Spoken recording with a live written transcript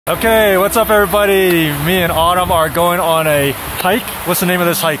Okay, what's up everybody? Me and Autumn are going on a hike. What's the name of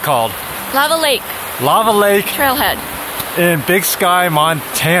this hike called? Lava Lake. Lava Lake. Trailhead. In Big Sky,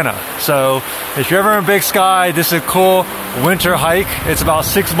 Montana. So if you're ever in Big Sky, this is a cool winter hike. It's about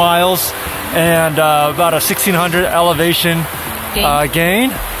 6 miles and about a 1600 elevation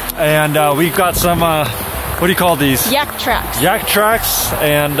gain. And we've got some, what do you call these? Yak tracks. Yak tracks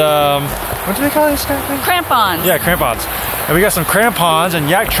and, what do they call these kind of things? Crampons. Yeah, crampons. And we got some crampons and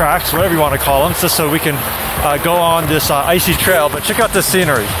yak tracks, whatever you want to call them, just so we can go on this icy trail. But check out this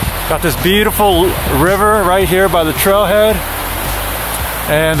scenery. Got this beautiful river right here by the trailhead.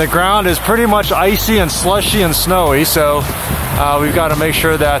 And the ground is pretty much icy and slushy and snowy, so we've got to make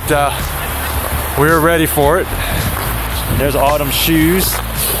sure that we're ready for it. There's Autumn's shoes,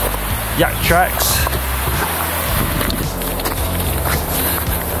 yak tracks.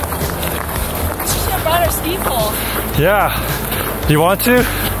 Brought our ski pole. Yeah. You want to?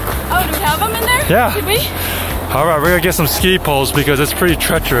 Oh, do we have them in there? Yeah. Did we? All right, we're gonna get some ski poles because it's pretty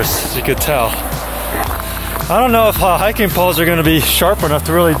treacherous, as you could tell. I don't know if hiking poles are gonna be sharp enough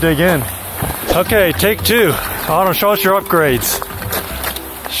to really dig in. Okay, take 2. Autumn, show us your upgrades.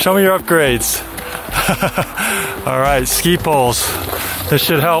 Show me your upgrades. All right, ski poles. This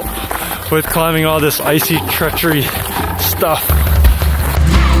should help with climbing all this icy, treachery stuff.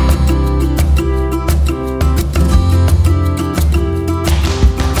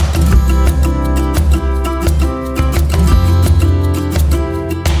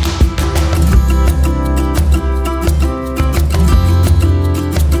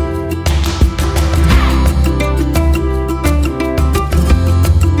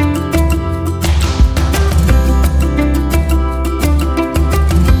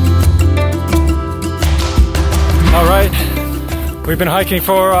 We've been hiking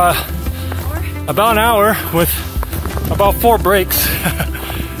for about an hour with about 4 breaks.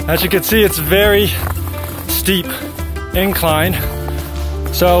 As you can see, it's very steep incline.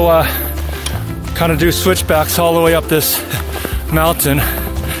 So kind of do switchbacks all the way up this mountain.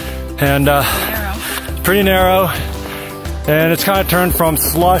 And pretty narrow. And it's kind of turned from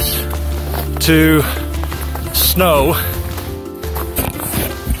slush to snow.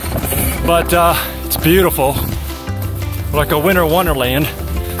 But it's beautiful. Like a winter wonderland.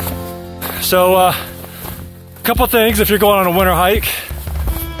 So a couple things if you're going on a winter hike.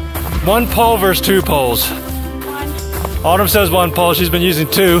 1 pole versus 2 poles. 1. Autumn says 1 pole, she's been using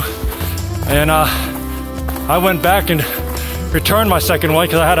 2. And I went back and returned my second one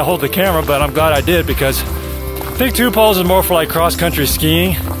because I had to hold the camera, but I'm glad I did because I think 2 poles is more for like cross-country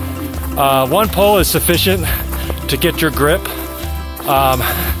skiing. 1 pole is sufficient to get your grip.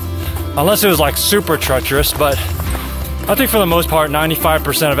 Unless it was like super treacherous, but I think for the most part,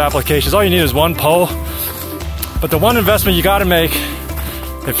 95% of applications, all you need is 1 pole. But the one investment you gotta make,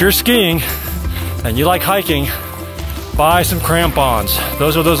 if you're skiing and you like hiking, buy some crampons.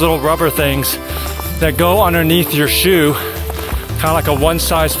 Those are those little rubber things that go underneath your shoe, kind of like a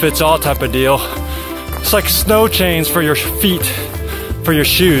one-size-fits-all type of deal. It's like snow chains for your feet, for your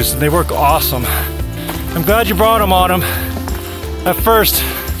shoes. They work awesome. I'm glad you brought them, Autumn. At first,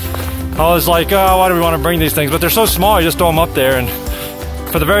 I was like, oh, why do we want to bring these things? But they're so small, you just throw them up there. And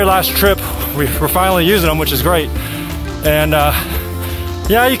for the very last trip, we're finally using them, which is great. And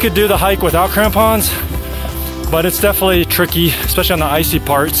yeah, you could do the hike without crampons, but it's definitely tricky, especially on the icy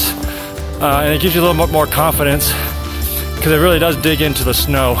parts. And it gives you a little bit more confidence because it really does dig into the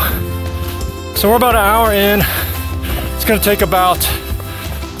snow. So we're about an hour in. It's going to take about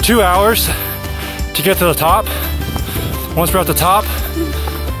 2 hours to get to the top. Once we're at the top,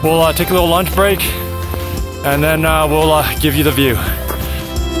 we'll take a little lunch break, and then we'll give you the view.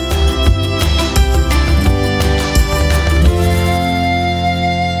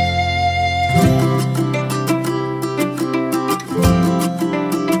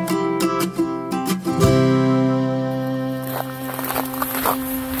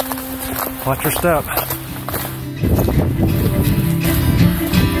 Watch your step.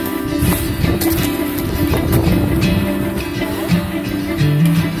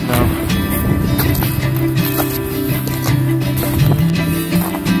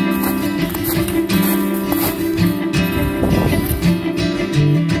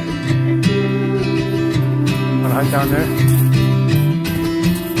 Down there.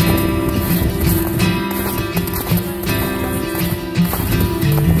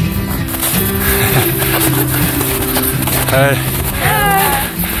 Hey.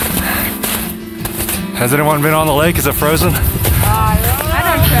 Has anyone been on the lake? Is it frozen? I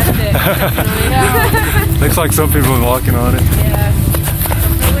don't trust it. Looks like some people have been walking on it. Yeah.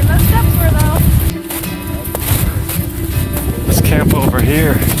 Don't know when those steps were though. Let's camp over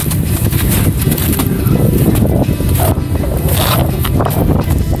here.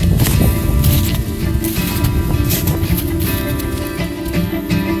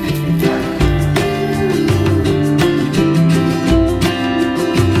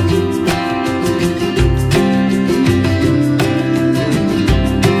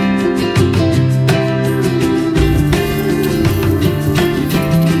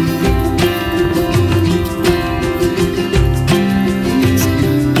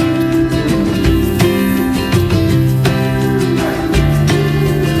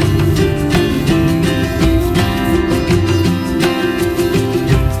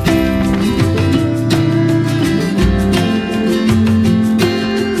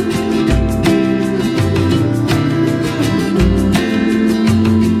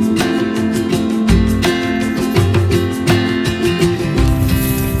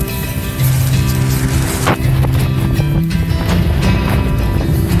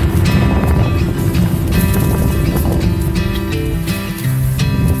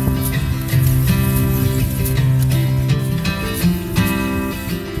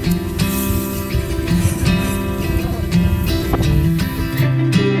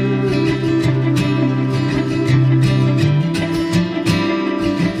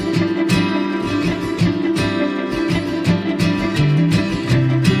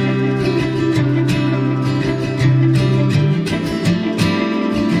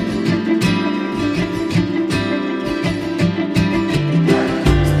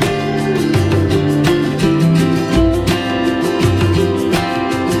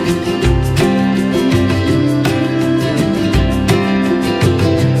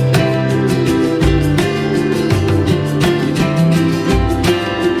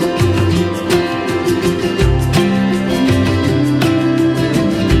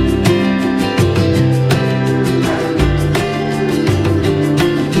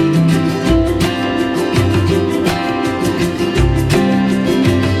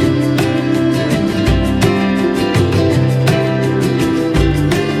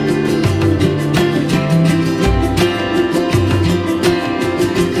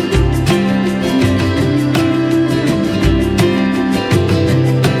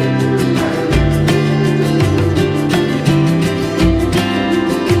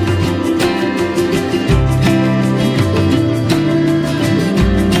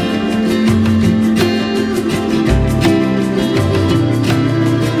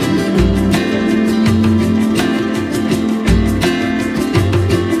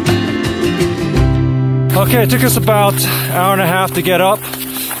 Okay, it took us about an hour and a half to get up.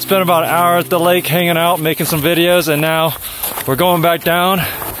 Spent about an hour at the lake hanging out, making some videos, and now we're going back down.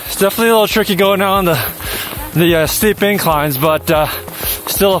 It's definitely a little tricky going down the steep inclines, but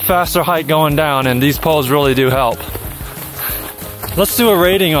still a faster hike going down, and these poles really do help. Let's do a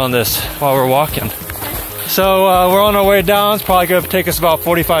rating on this while we're walking. So we're on our way down. It's probably going to take us about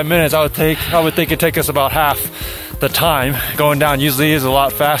 45 minutes. I would think it'd take us about half the time. Going down usually is a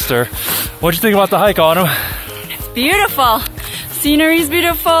lot faster. What'd you think about the hike, Autumn? It's beautiful. Scenery's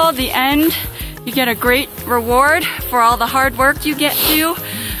beautiful. The end, you get a great reward for all the hard work you get to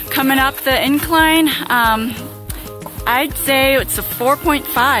coming up the incline. I'd say it's a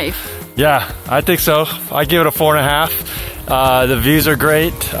 4.5. Yeah, I think so. I give it a 4.5. The views are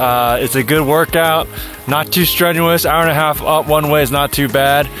great. It's a good workout, not too strenuous. Hour and a half up one way is not too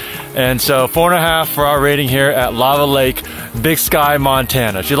bad. And so 4.5 for our rating here at Lava Lake, Big Sky,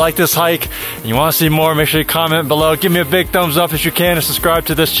 Montana. If you like this hike and you want to see more, make sure you comment below. Give me a big thumbs up if you can, and subscribe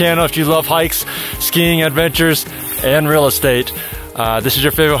to this channel if you love hikes, skiing, adventures, and real estate. This is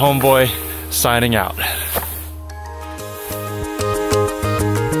your favorite homeboy signing out.